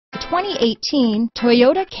2018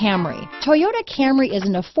 Toyota Camry. Toyota Camry is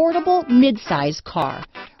an affordable mid-size car.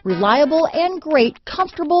 Reliable and great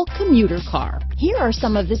comfortable commuter car. Here are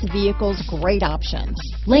some of this vehicle's great options: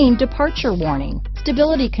 lane departure warning,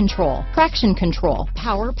 stability control, traction control,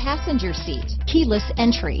 power passenger seat, keyless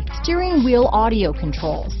entry, steering wheel audio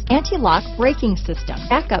controls, anti-lock braking system,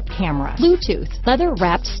 backup camera, Bluetooth, leather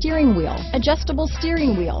wrapped steering wheel, adjustable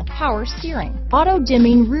steering wheel, power steering, auto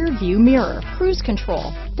dimming rear view mirror, cruise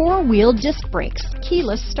control, 4-wheel disc brakes,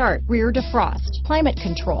 keyless start, rear defrost, climate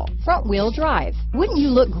control, front wheel drive. Wouldn't you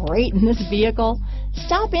look great in this vehicle?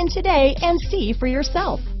 Stop in today and see for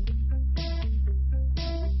yourself.